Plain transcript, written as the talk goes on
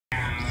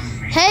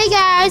Hey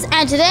guys,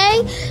 and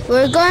today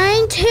we're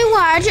going to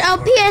watch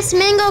LPS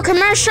Mango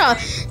commercial,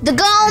 The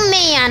Gold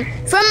Man,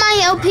 from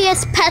my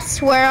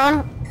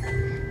Mylpspetsworld.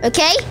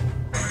 Okay,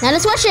 now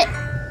let's watch it.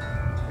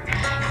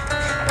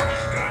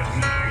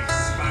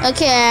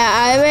 Okay,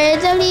 I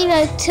really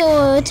like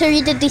to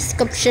read the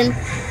description.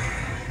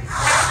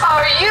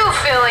 Are you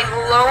feeling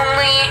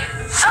lonely?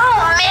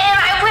 Oh man,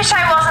 I wish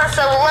I wasn't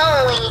so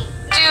lonely.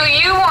 Do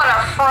you want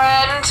a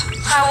friend?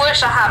 I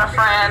wish I had a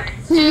friend.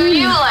 Do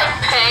you like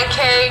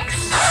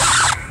pancakes?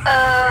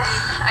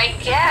 I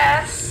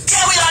guess.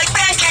 Yeah, we like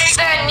pancakes.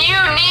 Then you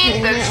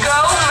need the Go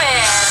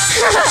Man.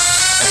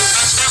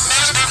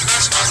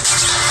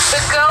 The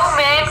Go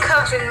Man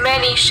comes in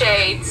many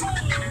shades.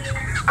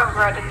 Of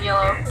red and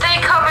yellow. They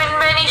come in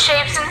many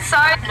shapes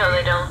inside. No,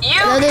 they don't. You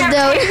No, they can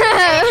don't. take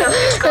advantage of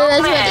this Go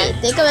That's Man.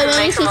 funny. They come in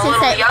many Make them shapes a little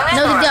inside. young and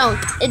No, they hard.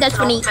 don't. That's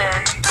funny.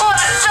 Man. But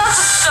it doesn't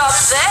stop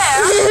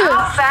there.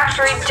 Our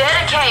factory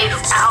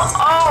dedicates our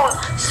own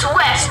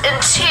sweat and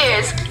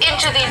tears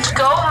into these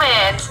Go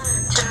Mans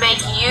to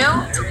make you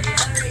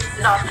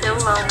not feel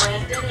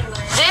lonely.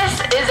 This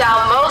is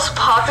our most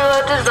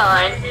popular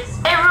design.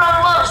 Everyone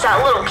loves that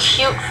little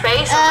cute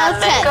face of that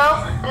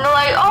mango. And they're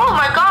like, oh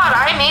my god,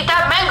 I need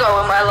that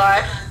mango in my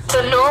life.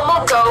 The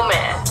normal Go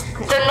Man.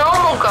 The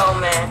normal Go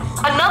Man.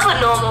 Another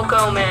normal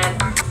Go Man.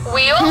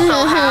 We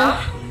also have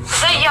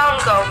the young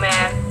Go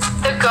Man.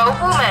 The Go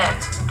Woman.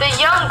 The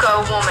young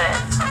Go Woman.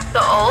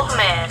 The old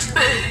man.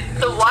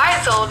 The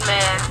wise old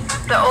man.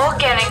 The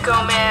organic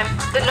Go Man.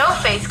 The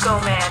no-face Go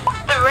Man.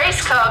 The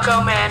race car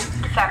Go Man.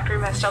 The factory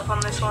messed up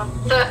on this one.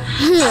 I'm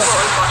always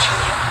watching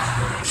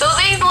you. So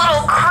these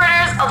little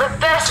critters are the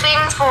best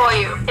things for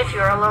you if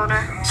you're a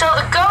loner. So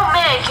the Go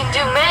Man can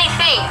do many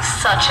things,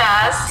 such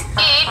as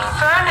eat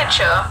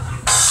furniture.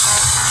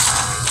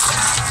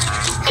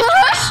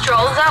 Enjoy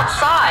strolls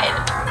outside.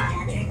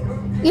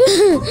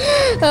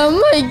 Oh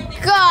my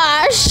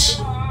gosh.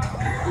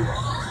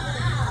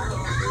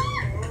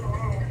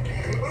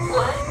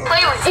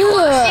 Play with you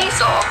on the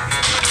seesaw.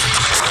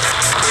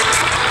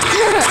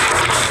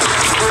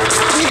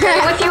 Play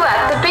with you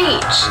at the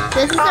beach.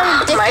 This is so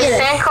ridiculous. My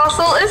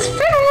sandcastle is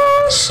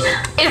finished.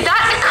 Is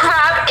that a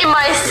crab in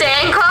my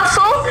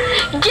sandcastle?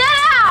 Get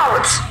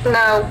out!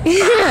 No. Do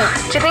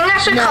you think I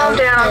should calm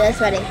down? Yeah, that's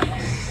funny.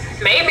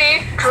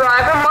 Maybe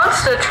drive a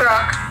monster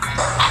truck.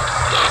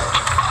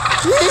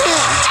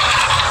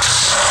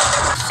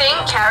 Sing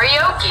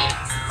karaoke.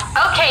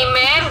 Okay,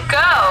 man,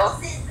 go.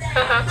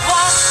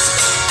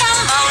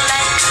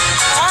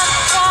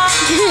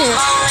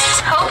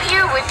 Help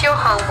you with your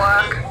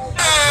homework.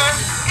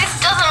 This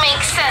doesn't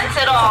make sense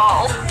at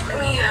all. Let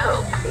me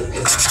hope.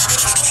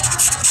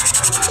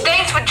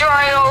 Thanks for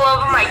drawing all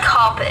over my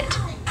carpet.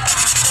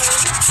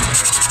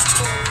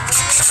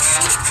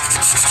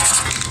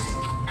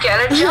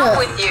 Get a job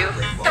with you.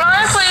 Can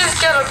I please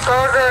get a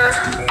burger?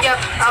 Yep,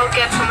 I'll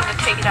get someone to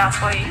take it out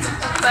for you.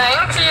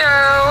 Thank you.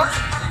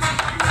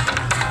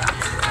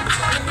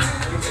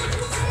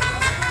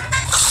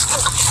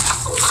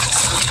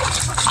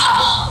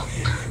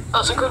 That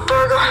was a good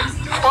burger.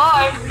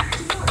 Bye.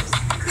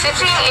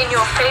 Sitting in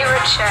your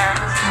favorite chair.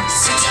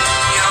 Sitting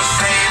in your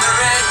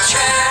favorite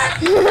chair.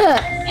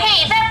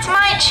 Hey, that's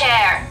my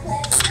chair.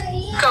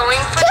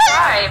 Going for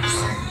drives.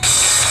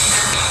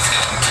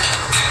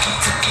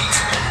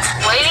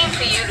 Waiting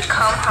for you to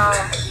come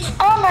home.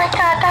 Oh my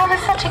god, that was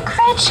such a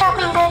great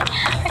shopping day.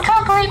 I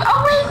can't believe.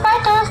 Oh wait,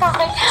 my door's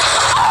open.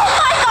 Oh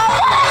my god,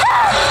 what is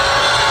that?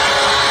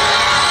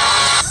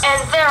 And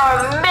there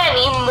are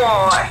many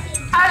more.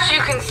 As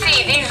you can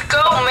see, these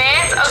Go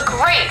Mans are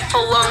great for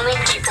lonely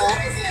people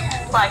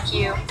like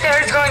you. There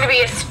is going to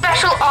be a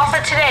special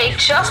offer today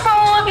just for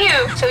all of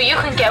you, so you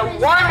can get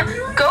one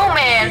Go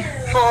Man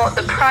for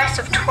the price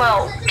of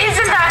 12.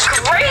 Isn't that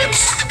great?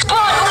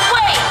 But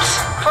wait!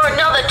 For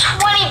another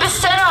 20%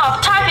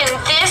 off, type in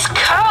this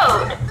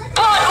code.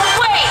 But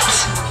wait!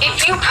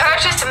 If you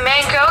purchase a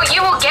mango,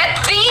 you will get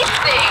these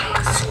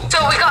things.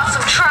 So we got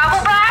some travel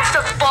bags,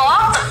 a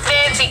bar, a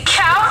fancy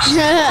couch, a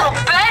little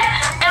bed,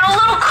 and a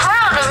little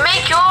crown to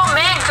make your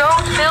mango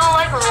feel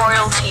like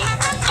royalty.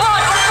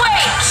 But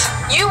wait!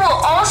 You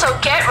will also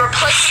get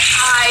replacement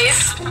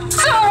eyes.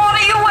 So what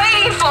are you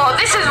waiting for?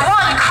 This is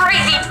one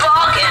crazy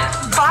bargain.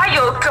 Buy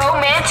your Go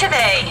Man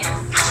today.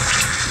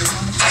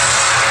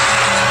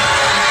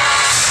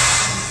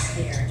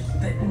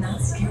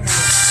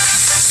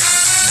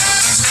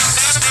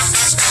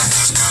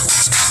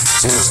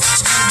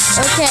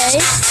 Okay.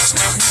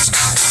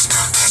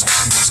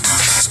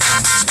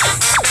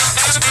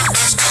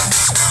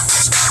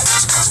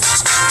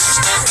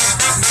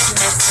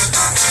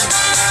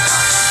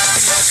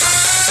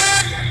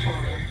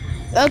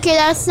 Okay,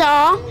 that's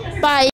all. Bye.